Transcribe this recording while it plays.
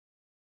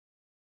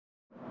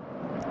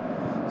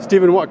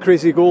Stephen, what a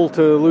crazy goal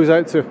to lose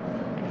out to.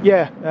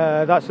 Yeah,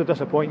 that's the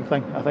disappointing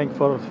thing. I think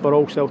for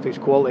all Celtic's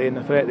quality and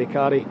the threat they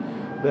carry,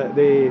 that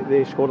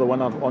they scored the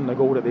winner on the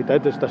goal that they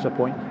did is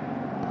disappointing.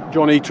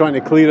 Johnny trying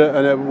to clear it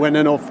and it went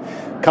in off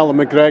Callum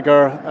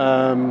McGregor,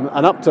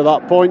 and up to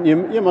that point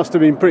you must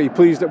have been pretty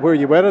pleased at where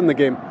you were in the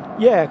game.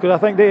 Yeah, because I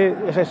think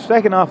the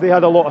second half they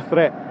had a lot of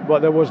threat, but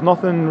there was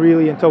nothing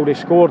really until they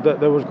scored that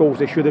there was goals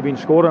they should have been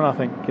scoring, I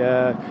think,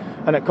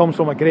 and it comes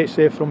from a great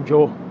save from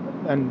Joe,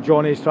 and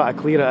Johnny's trying to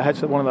clear it,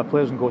 hits at one of the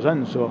players and goes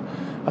in. So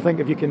I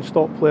think if you can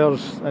stop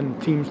players and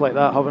teams like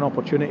that having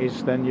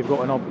opportunities, then you've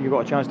got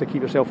a chance to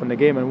keep yourself in the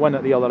game and win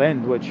at the other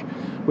end, which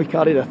we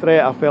carried a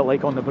threat. I felt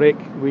like on the break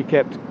we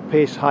kept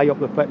pace high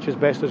up the pitch as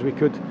best as we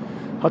could.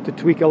 Had to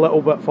tweak a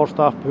little bit first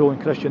half, pulling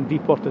Christian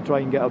deeper to try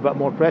and get a bit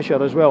more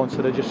pressure as well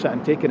instead of just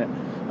sitting taking it,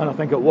 and I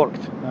think it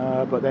worked,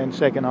 but then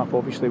second half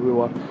obviously we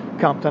were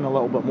camped in a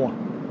little bit more.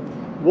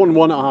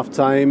 1-1 at half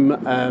time,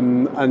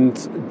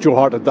 and Joe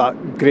Hart had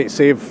that great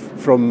save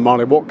from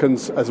Marnie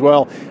Watkins as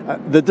well.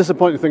 The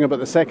disappointing thing about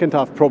the second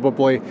half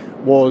probably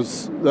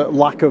was the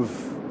lack of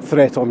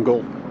threat on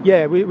goal.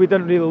 Yeah, we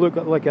didn't really look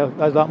like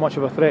as that much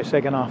of a threat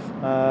second half.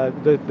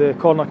 The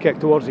corner kick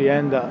towards the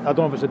end, I don't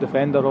know if it's a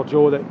defender or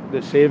Joe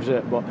that saves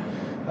it, but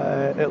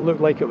it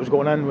looked like it was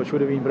going in, which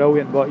would have been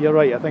brilliant. But you're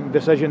right, I think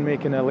decision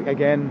making, like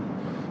again,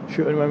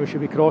 shooting when we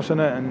should be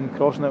crossing it and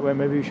crossing it when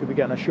maybe we should be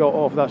getting a shot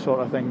off, that sort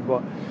of thing.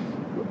 But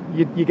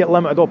you get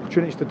limited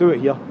opportunities to do it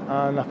here,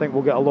 and I think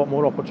we'll get a lot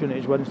more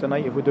opportunities Wednesday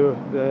night if we do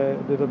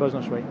the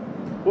business right.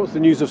 What's the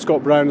news of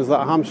Scott Brown? Is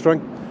that a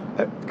hamstring?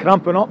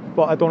 Cramping up,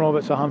 but I don't know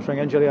if it's a hamstring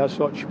injury as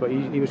such, but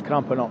he was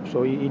cramping up,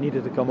 so he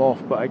needed to come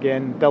off. But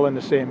again, Dylan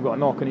the same, got a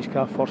knock in his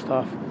calf first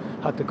half,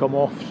 had to come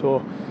off, so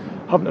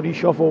having to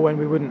reshuffle when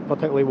we wouldn't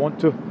particularly want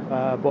to,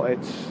 but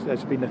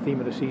it's been the theme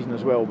of the season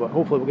as well, but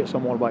hopefully we'll get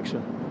some more back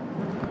soon.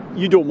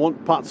 You don't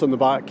want pats on the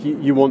back,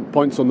 you want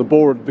points on the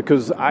board,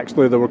 because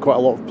actually there were quite a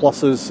lot of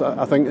pluses,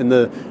 I think, in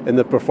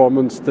the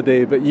performance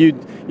today, but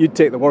you'd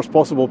take the worst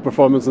possible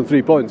performance than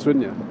 3 points,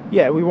 wouldn't you?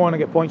 Yeah, we want to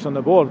get points on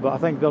the board, but I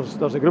think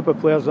there's a group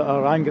of players that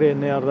are angry in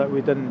there that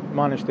we didn't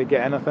manage to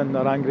get anything.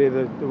 They're angry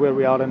where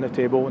we are in the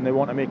table and they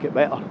want to make it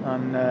better,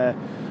 and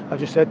I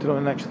just said to them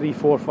the next 3,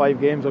 4,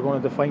 5 games are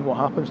going to define what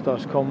happens to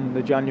us come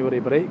the January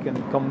break and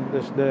come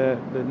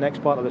the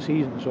next part of the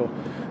season, so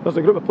there's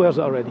a group of players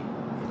that are ready.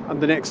 And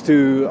the next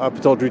two, a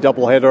Pittodrie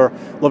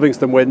doubleheader,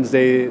 Livingston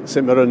Wednesday,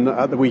 St Mirren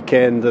at the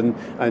weekend,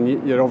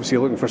 and you're obviously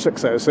looking for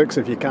 6 out of 6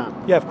 if you can.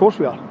 Yeah, of course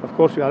we are. Of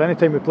course we are.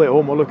 Anytime we play at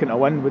home, we're looking to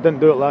win. We didn't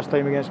do it last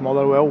time against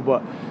Motherwell,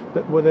 but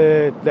with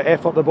the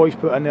effort the boys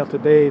put in there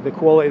today, the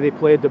quality they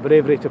played, the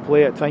bravery to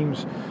play at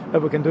times,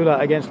 if we can do that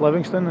against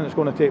Livingston, and it's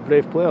going to take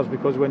brave players,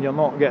 because when you're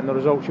not getting the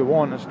results you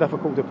want, it's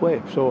difficult to play.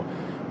 So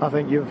I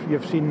think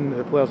you've seen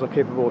the players are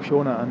capable of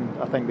showing it,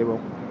 and I think they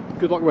will.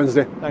 Good luck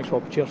Wednesday. Thanks,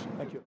 Rob. Cheers.